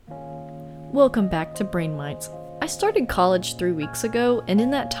Welcome back to Brain Mites. I started college 3 weeks ago, and in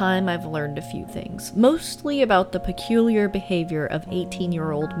that time I've learned a few things, mostly about the peculiar behavior of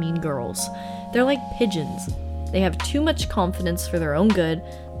 18-year-old mean girls. They're like pigeons. They have too much confidence for their own good,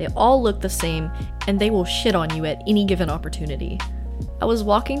 they all look the same, and they will shit on you at any given opportunity. I was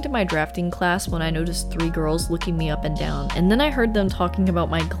walking to my drafting class when I noticed 3 girls looking me up and down, and then I heard them talking about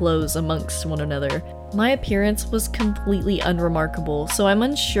my clothes amongst one another. My appearance was completely unremarkable, so I'm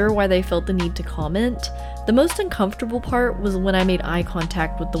unsure why they felt the need to comment. The most uncomfortable part was when I made eye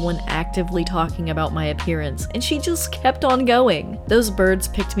contact with the one actively talking about my appearance, and she just kept on going. Those birds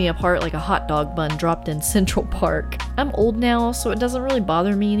picked me apart like a hot dog bun dropped in Central Park. I'm old now, so it doesn't really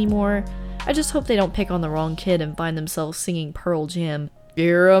bother me anymore. I just hope they don't pick on the wrong kid and find themselves singing Pearl Jam.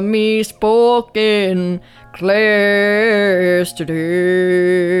 Hear me spoken class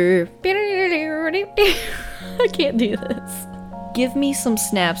today. I can't do this. Give me some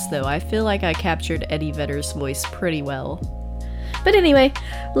snaps though. I feel like I captured Eddie Vedder's voice pretty well. But anyway,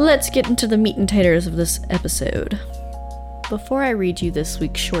 let's get into the meat and taters of this episode. Before I read you this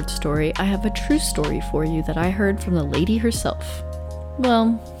week's short story, I have a true story for you that I heard from the lady herself.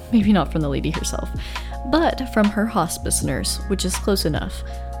 Well, maybe not from the lady herself, but from her hospice nurse, which is close enough.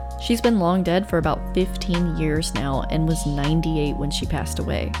 She's been long dead for about 15 years now and was 98 when she passed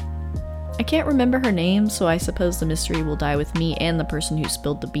away. I can't remember her name, so I suppose the mystery will die with me and the person who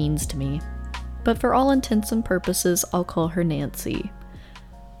spilled the beans to me. But for all intents and purposes, I'll call her Nancy.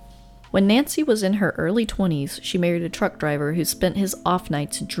 When Nancy was in her early 20s, she married a truck driver who spent his off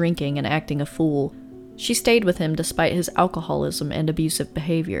nights drinking and acting a fool. She stayed with him despite his alcoholism and abusive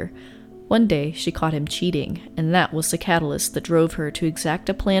behavior. One day, she caught him cheating, and that was the catalyst that drove her to exact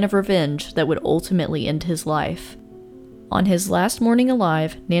a plan of revenge that would ultimately end his life. On his last morning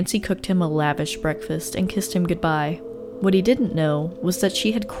alive, Nancy cooked him a lavish breakfast and kissed him goodbye. What he didn't know was that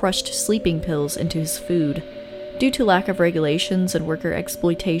she had crushed sleeping pills into his food. Due to lack of regulations and worker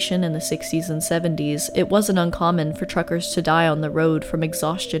exploitation in the 60s and 70s, it wasn't uncommon for truckers to die on the road from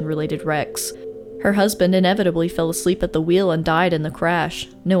exhaustion-related wrecks. Her husband inevitably fell asleep at the wheel and died in the crash.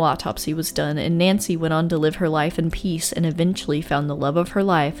 No autopsy was done, and Nancy went on to live her life in peace and eventually found the love of her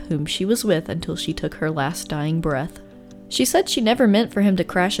life, whom she was with until she took her last dying breath. She said she never meant for him to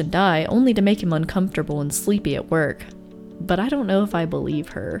crash and die, only to make him uncomfortable and sleepy at work. But I don't know if I believe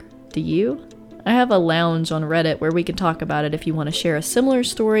her. Do you? I have a lounge on Reddit where we can talk about it if you want to share a similar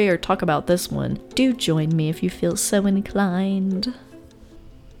story or talk about this one. Do join me if you feel so inclined.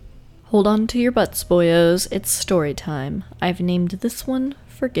 Hold on to your butts, boyos. It's story time. I've named this one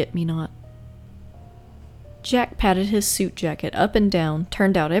Forget-Me-Not. Jack patted his suit jacket up and down,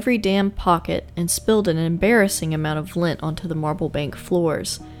 turned out every damn pocket, and spilled an embarrassing amount of lint onto the marble bank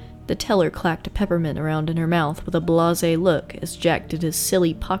floors. The teller clacked a peppermint around in her mouth with a blasé look as Jack did his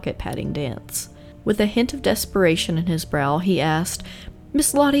silly pocket patting dance. With a hint of desperation in his brow, he asked,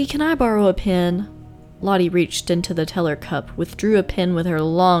 "Miss Lottie, can I borrow a pen?" Lottie reached into the teller cup, withdrew a pen with her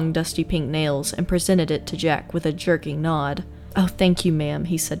long, dusty pink nails, and presented it to Jack with a jerking nod. "Oh, thank you, ma'am,"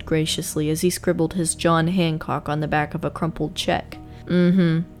 he said graciously as he scribbled his John Hancock on the back of a crumpled check.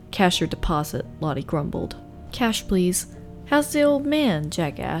 Cash or deposit," Lottie grumbled. "Cash, please." "How's the old man?"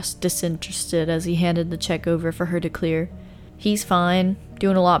 Jack asked, disinterested as he handed the check over for her to clear. "He's fine.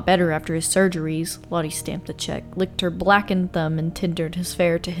 Doing a lot better after his surgeries." Lottie stamped the check, licked her blackened thumb, and tendered his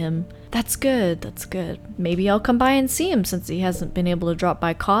fare to him. That's good. Maybe I'll come by and see him since he hasn't been able to drop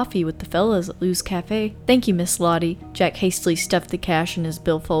by coffee with the fellas at Lou's Cafe." "Thank you, Miss Lottie." Jack hastily stuffed the cash in his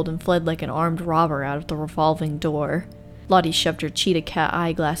billfold and fled like an armed robber out of the revolving door. Lottie shoved her cheetah cat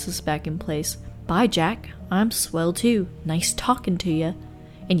eyeglasses back in place. "Bye, Jack. I'm swell too. Nice talking to you."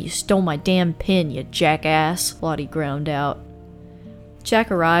 "And you stole my damn pen, you jackass," Lottie ground out.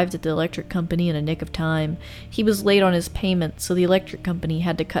 Jack arrived at the electric company in a nick of time. He was late on his payment, so the electric company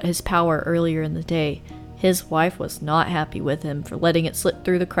had to cut his power earlier in the day. His wife was not happy with him for letting it slip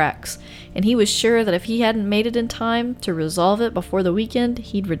through the cracks, and he was sure that if he hadn't made it in time to resolve it before the weekend,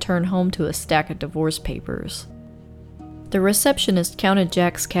 he'd return home to a stack of divorce papers. The receptionist counted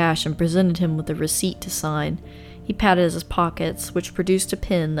Jack's cash and presented him with a receipt to sign. He patted his pockets, which produced a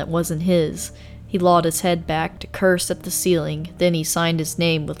pen that wasn't his. He lowered his head back to curse at the ceiling, then he signed his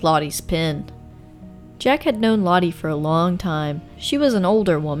name with Lottie's pen. Jack had known Lottie for a long time. She was an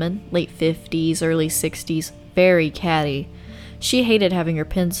older woman, late 50s, early 60s, very catty. She hated having her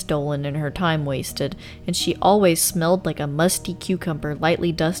pen stolen and her time wasted, and she always smelled like a musty cucumber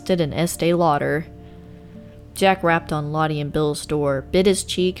lightly dusted in Estee Lauder. Jack rapped on Lottie and Bill's door, bit his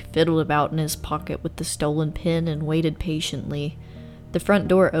cheek, fiddled about in his pocket with the stolen pen, and waited patiently. The front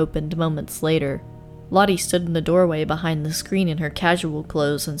door opened moments later. Lottie stood in the doorway behind the screen in her casual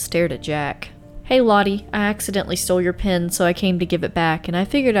clothes and stared at Jack. "Hey Lottie, I accidentally stole your pen, so I came to give it back, and I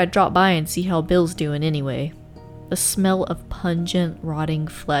figured I'd drop by and see how Bill's doing anyway." The smell of pungent, rotting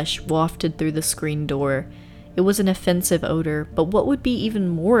flesh wafted through the screen door. It was an offensive odor, but what would be even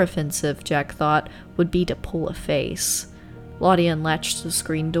more offensive, Jack thought, would be to pull a face. Lottie unlatched the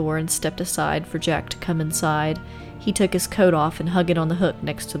screen door and stepped aside for Jack to come inside. He took his coat off and hung it on the hook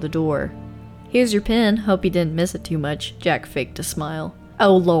next to the door. "Here's your pen. Hope you didn't miss it too much." Jack faked a smile.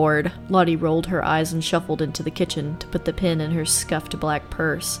 "Oh Lord." Lottie rolled her eyes and shuffled into the kitchen to put the pen in her scuffed black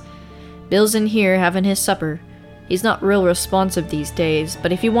purse. "Bill's in here having his supper. He's not real responsive these days,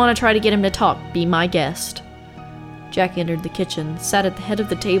 but if you want to try to get him to talk, be my guest." Jack entered the kitchen, sat at the head of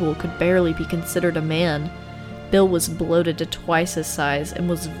the table, could barely be considered a man. Bill was bloated to twice his size and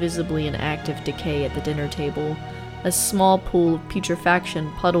was visibly in active decay at the dinner table. A small pool of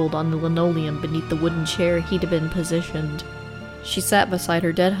putrefaction puddled on the linoleum beneath the wooden chair he'd been positioned. She sat beside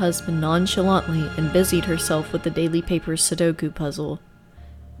her dead husband nonchalantly and busied herself with the daily paper's Sudoku puzzle.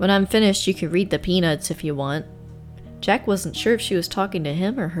 "When I'm finished, you can read the peanuts if you want." Jack wasn't sure if she was talking to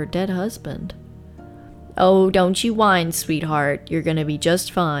him or her dead husband. "Oh, don't you whine, sweetheart. You're gonna be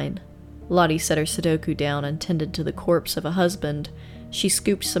just fine." Lottie set her Sudoku down and tended to the corpse of a husband. She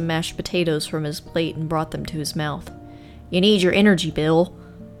scooped some mashed potatoes from his plate and brought them to his mouth. "You need your energy, Bill."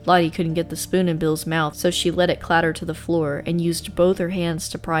 Lottie couldn't get the spoon in Bill's mouth, so she let it clatter to the floor and used both her hands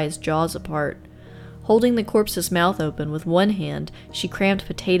to pry his jaws apart. Holding the corpse's mouth open with one hand, she crammed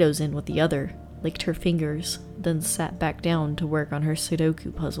potatoes in with the other, licked her fingers, then sat back down to work on her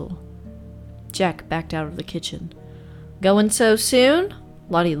Sudoku puzzle. Jack backed out of the kitchen. "Going so soon?"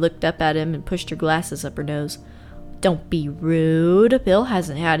 Lottie looked up at him and pushed her glasses up her nose. "Don't be rude. Bill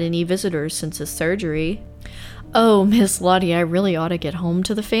hasn't had any visitors since his surgery." "Oh, Miss Lottie, I really ought to get home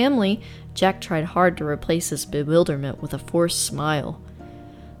to the family." Jack tried hard to replace his bewilderment with a forced smile.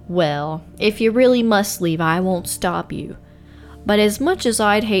 "Well, if you really must leave, I won't stop you. But as much as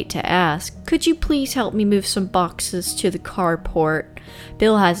I'd hate to ask, could you please help me move some boxes to the carport?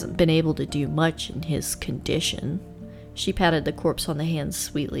 Bill hasn't been able to do much in his condition." She patted the corpse on the hand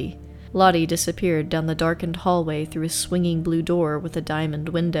sweetly. Lottie disappeared down the darkened hallway through a swinging blue door with a diamond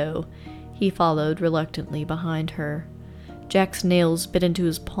window. He followed reluctantly behind her. Jack's nails bit into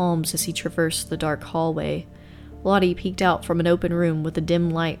his palms as he traversed the dark hallway. Lottie peeked out from an open room with a dim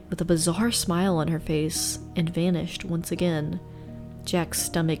light with a bizarre smile on her face and vanished once again. Jack's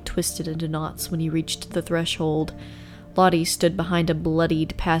stomach twisted into knots when he reached the threshold. Lottie stood behind a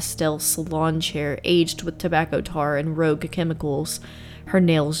bloodied pastel salon chair aged with tobacco tar and rogue chemicals. Her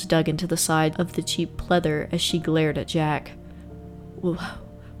nails dug into the side of the cheap pleather as she glared at Jack.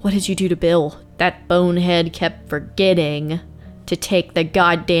 "What did you do to Bill? That bonehead kept forgetting to take the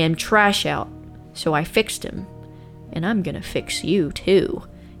goddamn trash out, so I fixed him. And I'm gonna fix you, too,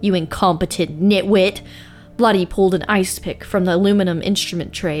 you incompetent nitwit." Lottie pulled an ice pick from the aluminum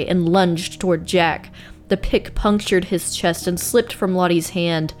instrument tray and lunged toward Jack. The pick punctured his chest and slipped from Lottie's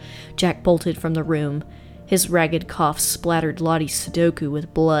hand. Jack bolted from the room. His ragged cough splattered Lottie's Sudoku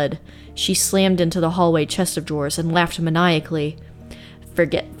with blood. She slammed into the hallway chest of drawers and laughed maniacally.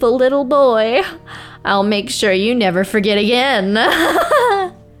 "Forgetful little boy. I'll make sure you never forget again."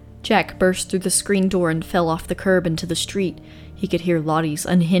 Jack burst through the screen door and fell off the curb into the street. He could hear Lottie's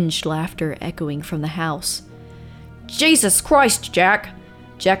unhinged laughter echoing from the house. "Jesus Christ, Jack!"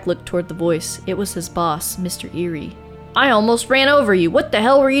 Jack looked toward the voice. It was his boss, Mr. Erie. "I almost ran over you. What the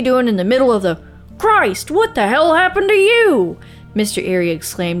hell were you doing in the middle of the... Christ, what the hell happened to you?" Mr. Erie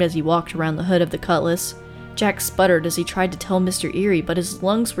exclaimed as he walked around the hood of the Cutlass. Jack sputtered as he tried to tell Mr. Erie, but his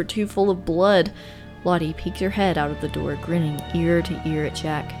lungs were too full of blood. Lottie peeked her head out of the door, grinning ear to ear at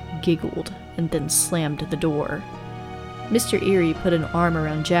Jack, giggled, and then slammed the door. Mr. Erie put an arm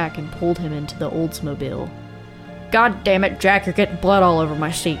around Jack and pulled him into the Oldsmobile. "God damn it, Jack, you're getting blood all over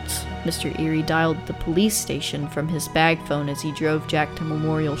my seats." Mr. Erie dialed the police station from his bag phone as he drove Jack to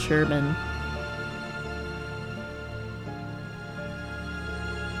Memorial Sherman.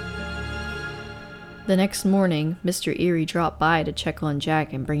 The next morning, Mr. Erie dropped by to check on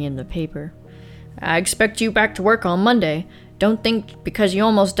Jack and bring him the paper. "I expect you back to work on Monday. Don't think because you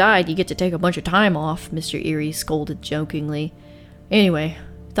almost died you get to take a bunch of time off," Mr. Erie scolded jokingly. "Anyway,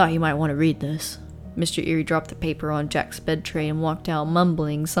 thought you might want to read this." Mr. Erie dropped the paper on Jack's bed tray and walked out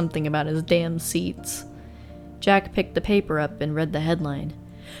mumbling something about his damn seats. Jack picked the paper up and read the headline.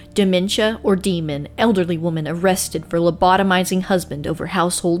 "Dementia or demon, elderly woman arrested for lobotomizing husband over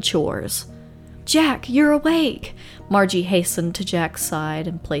household chores." "Jack, you're awake!" Margie hastened to Jack's side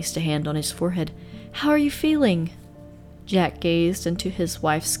and placed a hand on his forehead. "How are you feeling?" Jack gazed into his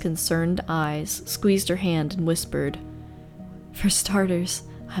wife's concerned eyes, squeezed her hand, and whispered, "For starters,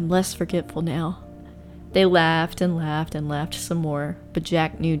 I'm less forgetful now." They laughed and laughed and laughed some more, but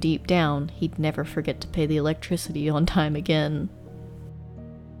Jack knew deep down he'd never forget to pay the electricity on time again.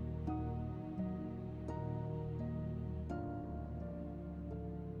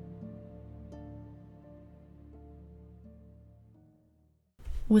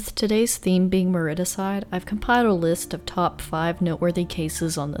 With today's theme being Mariticide, I've compiled a list of top 5 noteworthy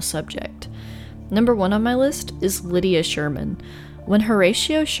cases on the subject. Number 1 on my list is Lydia Sherman. When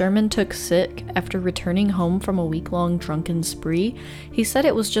Horatio Sherman took sick after returning home from a week-long drunken spree, he said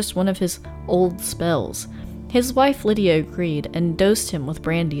it was just one of his old spells. His wife Lydia agreed and dosed him with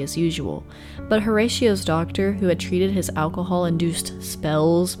brandy as usual, but Horatio's doctor, who had treated his alcohol-induced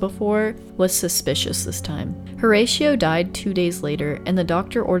spells before, was suspicious this time. Horatio died 2 days later, and the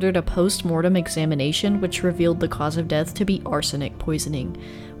doctor ordered a post-mortem examination which revealed the cause of death to be arsenic poisoning.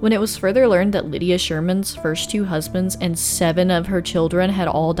 When it was further learned that Lydia Sherman's first 2 husbands and 7 of her children had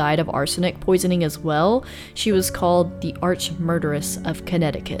all died of arsenic poisoning as well, she was called the Arch-Murderess of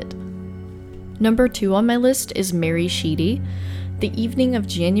Connecticut. Number 2 on my list is Mary Sheedy. The evening of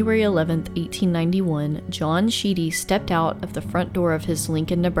January 11, 1891, John Sheedy stepped out of the front door of his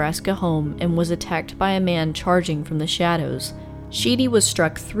Lincoln, Nebraska home and was attacked by a man charging from the shadows. Sheedy was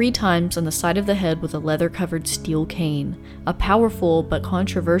struck 3 times on the side of the head with a leather-covered steel cane. A powerful but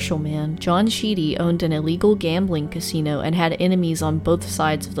controversial man, John Sheedy owned an illegal gambling casino and had enemies on both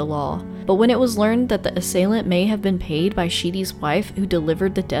sides of the law. But when it was learned that the assailant may have been paid by Sheedy's wife, who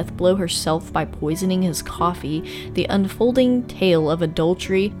delivered the death blow herself by poisoning his coffee, the unfolding tale of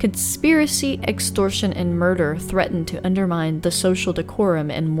adultery, conspiracy, extortion, and murder threatened to undermine the social decorum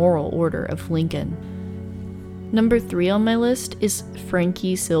and moral order of Lincoln. Number 3 on my list is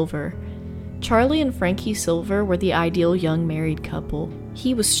Frankie Silver. Charlie and Frankie Silver were the ideal young married couple.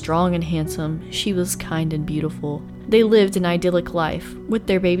 He was strong and handsome, she was kind and beautiful. They lived an idyllic life, with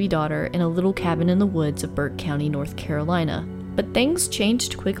their baby daughter in a little cabin in the woods of Burke County, North Carolina. But things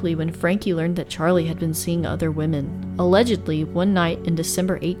changed quickly when Frankie learned that Charlie had been seeing other women. Allegedly, one night in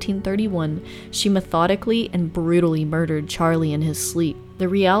December 1831, she methodically and brutally murdered Charlie in his sleep. The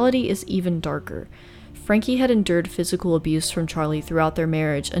reality is even darker. Frankie had endured physical abuse from Charlie throughout their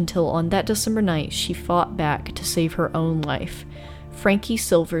marriage until on that December night she fought back to save her own life. Frankie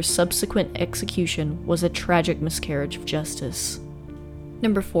Silver's subsequent execution was a tragic miscarriage of justice.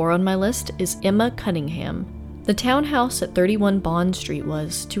 Number 4 on my list is Emma Cunningham. The townhouse at 31 Bond Street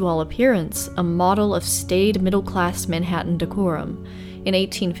was, to all appearance, a model of staid middle-class Manhattan decorum. In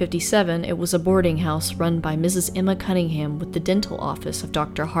 1857, it was a boarding house run by Mrs. Emma Cunningham with the dental office of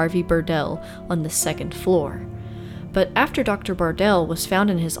Dr. Harvey Burdell on the 2nd floor. But after Dr. Burdell was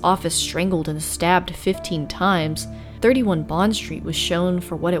found in his office strangled and stabbed 15 times, 31 Bond Street was shown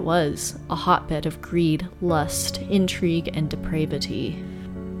for what it was, a hotbed of greed, lust, intrigue, and depravity.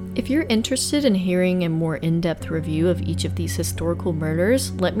 If you're interested in hearing a more in-depth review of each of these historical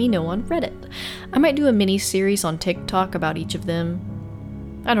murders, let me know on Reddit. I might do a mini-series on TikTok about each of them.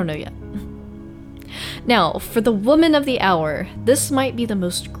 I don't know yet. Now, for the woman of the hour, this might be the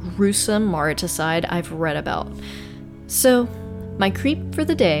most gruesome mariticide I've read about. So, my creep for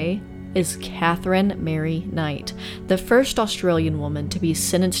the day is Catherine Mary Knight, the first Australian woman to be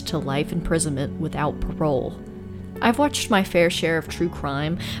sentenced to life imprisonment without parole. I've watched my fair share of true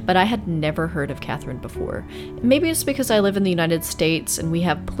crime, but I had never heard of Catherine before. Maybe it's because I live in the United States and we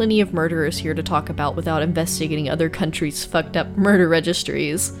have plenty of murderers here to talk about without investigating other countries' fucked up murder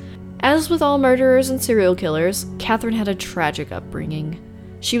registries. As with all murderers and serial killers, Catherine had a tragic upbringing.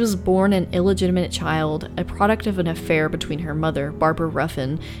 She was born an illegitimate child, a product of an affair between her mother, Barbara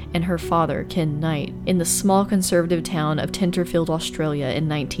Ruffin, and her father, Ken Knight, in the small conservative town of Tenterfield, Australia in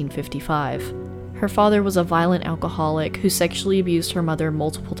 1955. Her father was a violent alcoholic who sexually abused her mother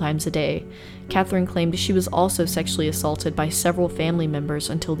multiple times a day. Catherine claimed she was also sexually assaulted by several family members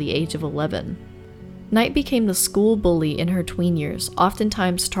until the age of 11. Knight became the school bully in her tween years,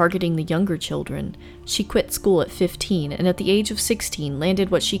 oftentimes targeting the younger children. She quit school at 15 and at the age of 16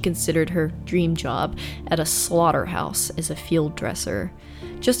 landed what she considered her dream job at a slaughterhouse as a field dresser.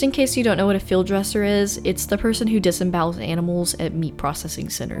 Just in case you don't know what a field dresser is, it's the person who disembowels animals at meat processing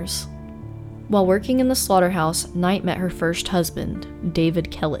centers. While working in the slaughterhouse, Knight met her first husband,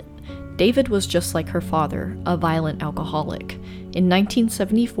 David Kellett. David was just like her father, a violent alcoholic. In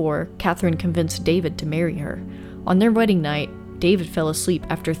 1974, Catherine convinced David to marry her. On their wedding night, David fell asleep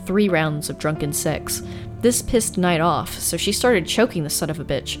after 3 rounds of drunken sex. This pissed Knight off, so she started choking the son of a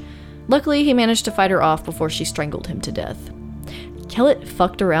bitch. Luckily, he managed to fight her off before she strangled him to death. Kellett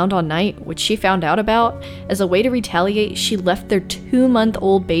fucked around on Knight, which she found out about. As a way to retaliate, she left their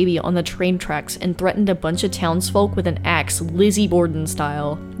 2-month-old baby on the train tracks and threatened a bunch of townsfolk with an axe, Lizzie Borden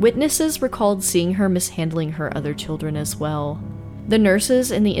style. Witnesses recalled seeing her mishandling her other children as well. The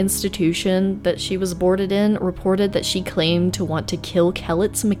nurses in the institution that she was boarded in reported that she claimed to want to kill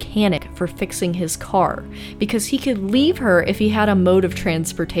Kellett's mechanic for fixing his car, because he could leave her if he had a mode of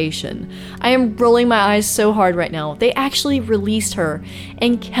transportation. I am rolling my eyes so hard right now. They actually released her,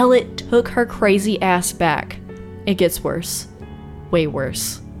 and Kellett took her crazy ass back. It gets worse. Way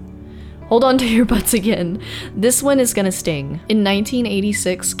worse. Hold on to your butts again. This one is gonna sting. In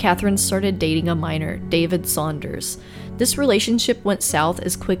 1986, Catherine started dating a minor, David Saunders. This relationship went south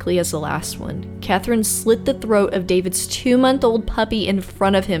as quickly as the last one. Catherine slit the throat of David's 2-month-old puppy in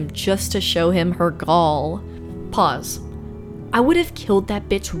front of him just to show him her gall. Pause. I would have killed that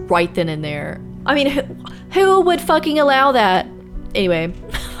bitch right then and there. I mean, who would fucking allow that? Anyway,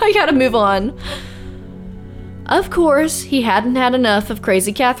 I gotta move on. Of course, he hadn't had enough of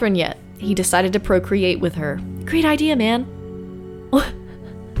crazy Catherine yet. He decided to procreate with her. Great idea, man.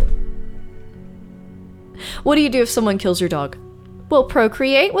 What do you do if someone kills your dog? Well,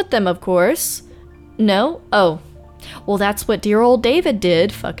 procreate with them, of course. No? Oh. Well, that's what dear old David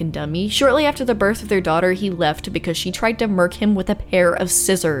did, fucking dummy. Shortly after the birth of their daughter, he left because she tried to murk him with a pair of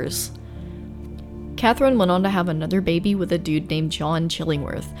scissors. Catherine went on to have another baby with a dude named John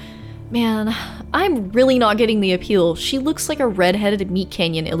Chillingworth. Man, I'm really not getting the appeal. She looks like a red-headed Meat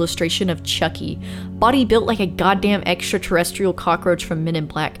Canyon illustration of Chucky. Body built like a goddamn extraterrestrial cockroach from Men in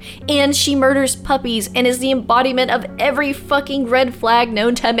Black. And she murders puppies and is the embodiment of every fucking red flag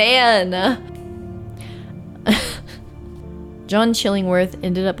known to man. John Chillingworth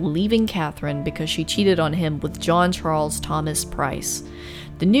ended up leaving Catherine because she cheated on him with John Charles Thomas Price.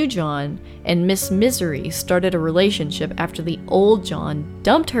 The new John and Miss Misery started a relationship after the old John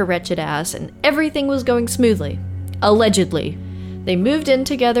dumped her wretched ass and everything was going smoothly. Allegedly. They moved in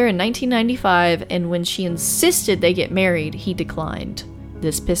together in 1995, and when she insisted they get married, he declined.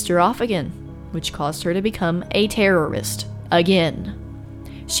 This pissed her off again, which caused her to become a terrorist. Again.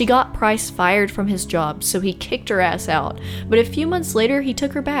 She got Price fired from his job, so he kicked her ass out, but a few months later he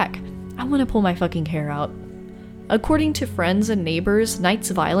took her back. I want to pull my fucking hair out. According to friends and neighbors, Knight's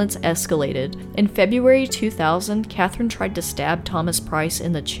violence escalated. In February 2000, Catherine tried to stab Thomas Price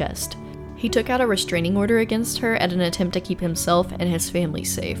in the chest. He took out a restraining order against her at an attempt to keep himself and his family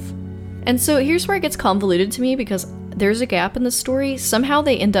safe. And so here's where it gets convoluted to me, because there's a gap in the story. Somehow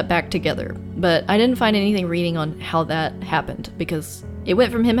they end up back together, but I didn't find anything reading on how that happened, because it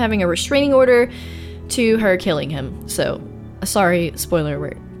went from him having a restraining order to her killing him. So, sorry, spoiler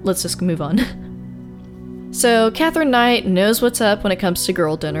alert. Let's just move on. So, Catherine Knight knows what's up when it comes to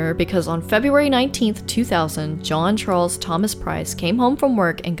girl dinner, because on February 19th, 2000, John Charles Thomas Price came home from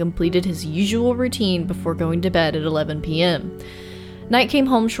work and completed his usual routine before going to bed at 11 p.m. Knight came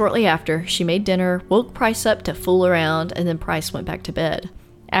home shortly after. She made dinner, woke Price up to fool around, and then Price went back to bed.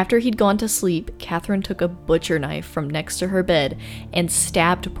 After he'd gone to sleep, Catherine took a butcher knife from next to her bed and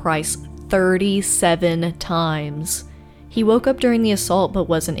stabbed Price 37 times. He woke up during the assault but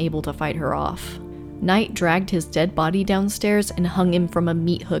wasn't able to fight her off. Knight dragged his dead body downstairs and hung him from a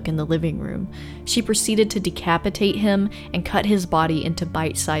meat hook in the living room. She proceeded to decapitate him and cut his body into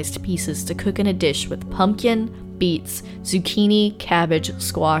bite-sized pieces to cook in a dish with pumpkin, beets, zucchini, cabbage,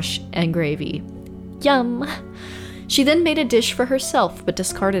 squash, and gravy. Yum! She then made a dish for herself, but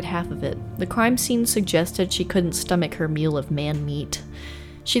discarded half of it. The crime scene suggested she couldn't stomach her meal of man meat.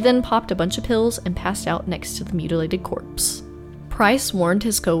 She then popped a bunch of pills and passed out next to the mutilated corpse. Price warned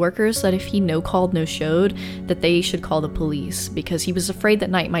his coworkers that if he no-called, no-showed, that they should call the police, because he was afraid that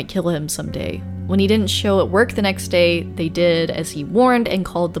Knight might kill him someday. When he didn't show at work the next day, they did as he warned and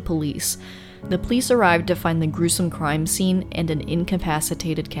called the police. The police arrived to find the gruesome crime scene and an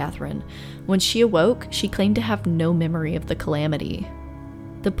incapacitated Catherine. When she awoke, she claimed to have no memory of the calamity.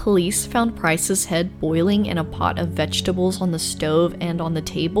 The police found Price's head boiling in a pot of vegetables on the stove, and on the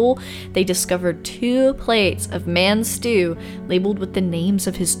table, they discovered 2 plates of man stew labeled with the names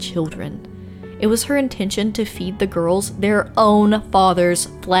of his children. It was her intention to feed the girls their own father's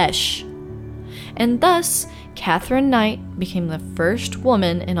flesh. And thus, Catherine Knight became the first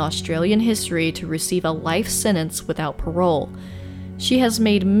woman in Australian history to receive a life sentence without parole. She has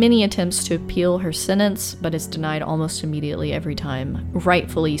made many attempts to appeal her sentence, but is denied almost immediately every time,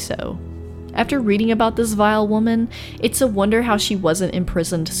 rightfully so. After reading about this vile woman, it's a wonder how she wasn't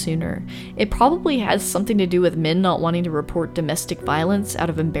imprisoned sooner. It probably has something to do with men not wanting to report domestic violence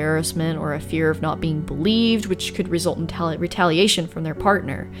out of embarrassment or a fear of not being believed, which could result in retaliation from their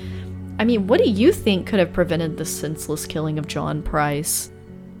partner. I mean, what do you think could have prevented the senseless killing of John Price?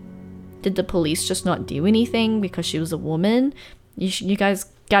 Did the police just not do anything because she was a woman? You guys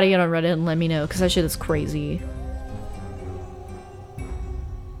gotta get on Reddit and let me know, because that shit is crazy.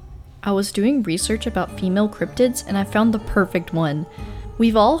 I was doing research about female cryptids and I found the perfect one.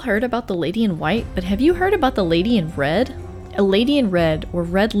 We've all heard about the Lady in White, but have you heard about the Lady in Red? A Lady in Red, or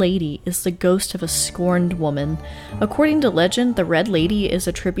Red Lady, is the ghost of a scorned woman. According to legend, the Red Lady is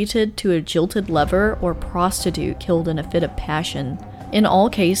attributed to a jilted lover or prostitute killed in a fit of passion. In all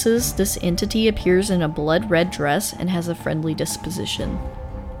cases, this entity appears in a blood-red dress and has a friendly disposition.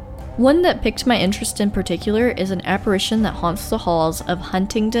 One that piqued my interest in particular is an apparition that haunts the halls of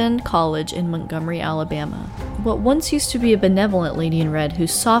Huntingdon College in Montgomery, Alabama. What once used to be a benevolent lady in red who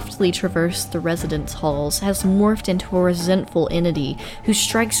softly traversed the residence halls has morphed into a resentful entity who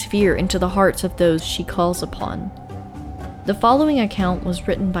strikes fear into the hearts of those she calls upon. The following account was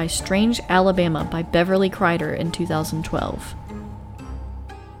written by Strange Alabama by Beverly Kreider in 2012.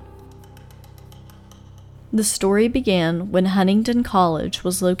 The story began when Huntingdon College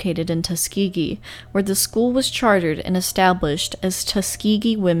was located in Tuskegee, where the school was chartered and established as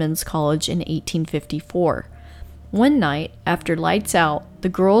Tuskegee Women's College in 1854. One night, after lights out, the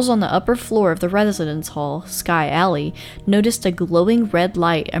girls on the upper floor of the residence hall, Sky Alley, noticed a glowing red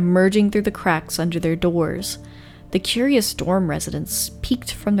light emerging through the cracks under their doors. The curious dorm residents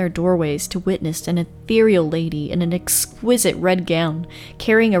peeked from their doorways to witness an ethereal lady in an exquisite red gown,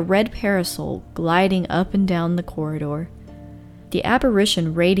 carrying a red parasol, gliding up and down the corridor. The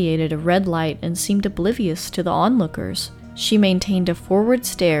apparition radiated a red light and seemed oblivious to the onlookers. She maintained a forward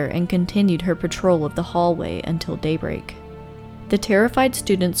stare and continued her patrol of the hallway until daybreak. The terrified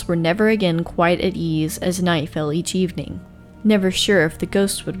students were never again quite at ease as night fell each evening, never sure if the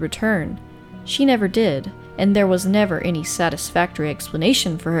ghost would return. She never did, and there was never any satisfactory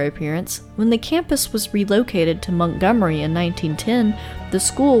explanation for her appearance. When the campus was relocated to Montgomery in 1910, the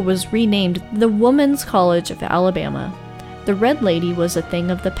school was renamed the Women's College of Alabama. The Red Lady was a thing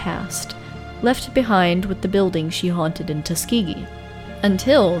of the past, left behind with the building she haunted in Tuskegee.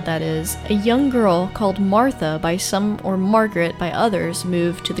 Until, that is, a young girl called Martha by some or Margaret by others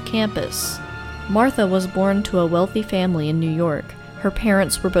moved to the campus. Martha was born to a wealthy family in New York. Her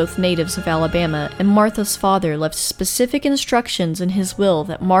parents were both natives of Alabama, and Martha's father left specific instructions in his will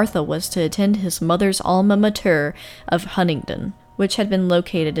that Martha was to attend his mother's alma mater of Huntingdon, which had been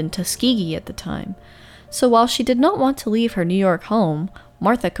located in Tuskegee at the time. So while she did not want to leave her New York home,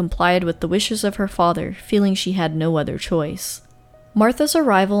 Martha complied with the wishes of her father, feeling she had no other choice. Martha's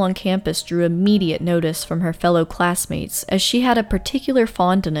arrival on campus drew immediate notice from her fellow classmates, as she had a particular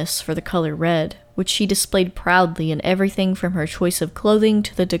fondness for the color red, which she displayed proudly in everything from her choice of clothing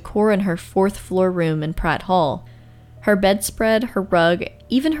to the decor in her fourth-floor room in Pratt Hall. Her bedspread, her rug,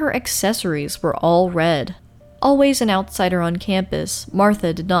 even her accessories were all red. Always an outsider on campus,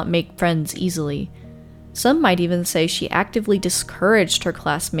 Martha did not make friends easily. Some might even say she actively discouraged her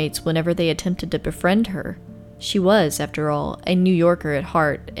classmates whenever they attempted to befriend her. She was, after all, a New Yorker at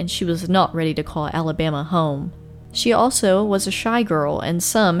heart, and she was not ready to call Alabama home. She also was a shy girl, and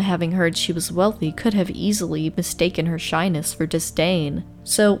some, having heard she was wealthy, could have easily mistaken her shyness for disdain.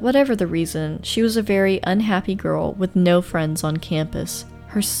 So, whatever the reason, she was a very unhappy girl with no friends on campus.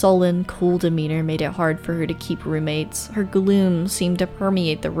 Her sullen, cool demeanor made it hard for her to keep roommates. Her gloom seemed to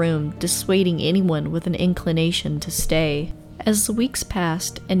permeate the room, dissuading anyone with an inclination to stay. As the weeks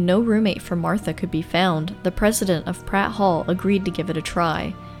passed and no roommate for Martha could be found, the president of Pratt Hall agreed to give it a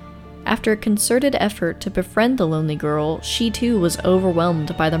try. After a concerted effort to befriend the lonely girl, she too was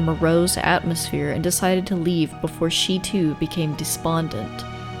overwhelmed by the morose atmosphere and decided to leave before she too became despondent.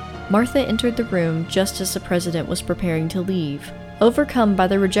 Martha entered the room just as the president was preparing to leave. Overcome by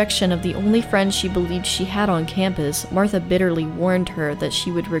the rejection of the only friend she believed she had on campus, Martha bitterly warned her that she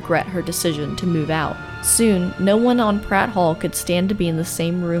would regret her decision to move out. Soon, no one on Pratt Hall could stand to be in the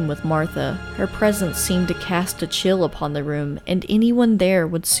same room with Martha. Her presence seemed to cast a chill upon the room, and anyone there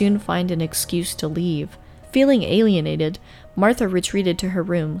would soon find an excuse to leave. Feeling alienated, Martha retreated to her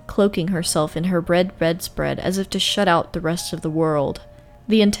room, cloaking herself in her red bedspread as if to shut out the rest of the world.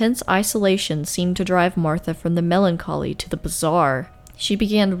 The intense isolation seemed to drive Martha from the melancholy to the bizarre. She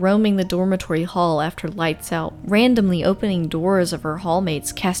began roaming the dormitory hall after lights out, randomly opening doors of her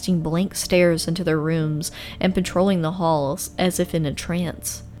hallmates, casting blank stares into their rooms, and patrolling the halls as if in a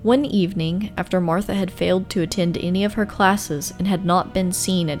trance. One evening, after Martha had failed to attend any of her classes and had not been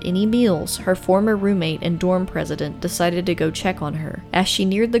seen at any meals, her former roommate and dorm president decided to go check on her. As she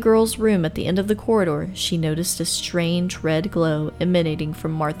neared the girl's room at the end of the corridor, she noticed a strange red glow emanating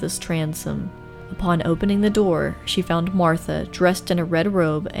from Martha's transom. Upon opening the door, she found Martha dressed in a red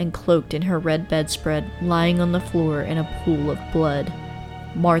robe and cloaked in her red bedspread, lying on the floor in a pool of blood.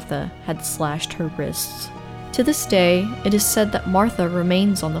 Martha had slashed her wrists. To this day, it is said that Martha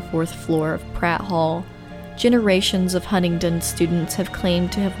remains on the 4th floor of Pratt Hall. Generations of Huntingdon students have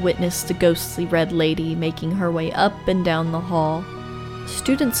claimed to have witnessed the ghostly Red Lady making her way up and down the hall.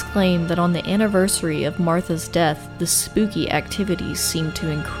 Students claim that on the anniversary of Martha's death, the spooky activities seem to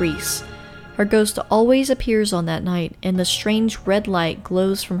increase. Her ghost always appears on that night, and the strange red light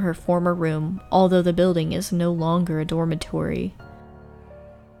glows from her former room, although the building is no longer a dormitory.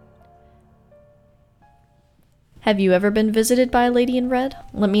 Have you ever been visited by a lady in red?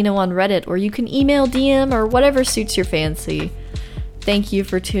 Let me know on Reddit, or you can email, DM, or whatever suits your fancy. Thank you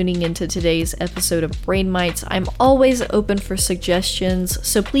for tuning into today's episode of Brain Mites. I'm always open for suggestions,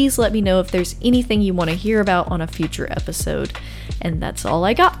 so please let me know if there's anything you want to hear about on a future episode. And that's all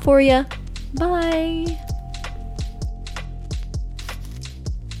I got for you. Bye!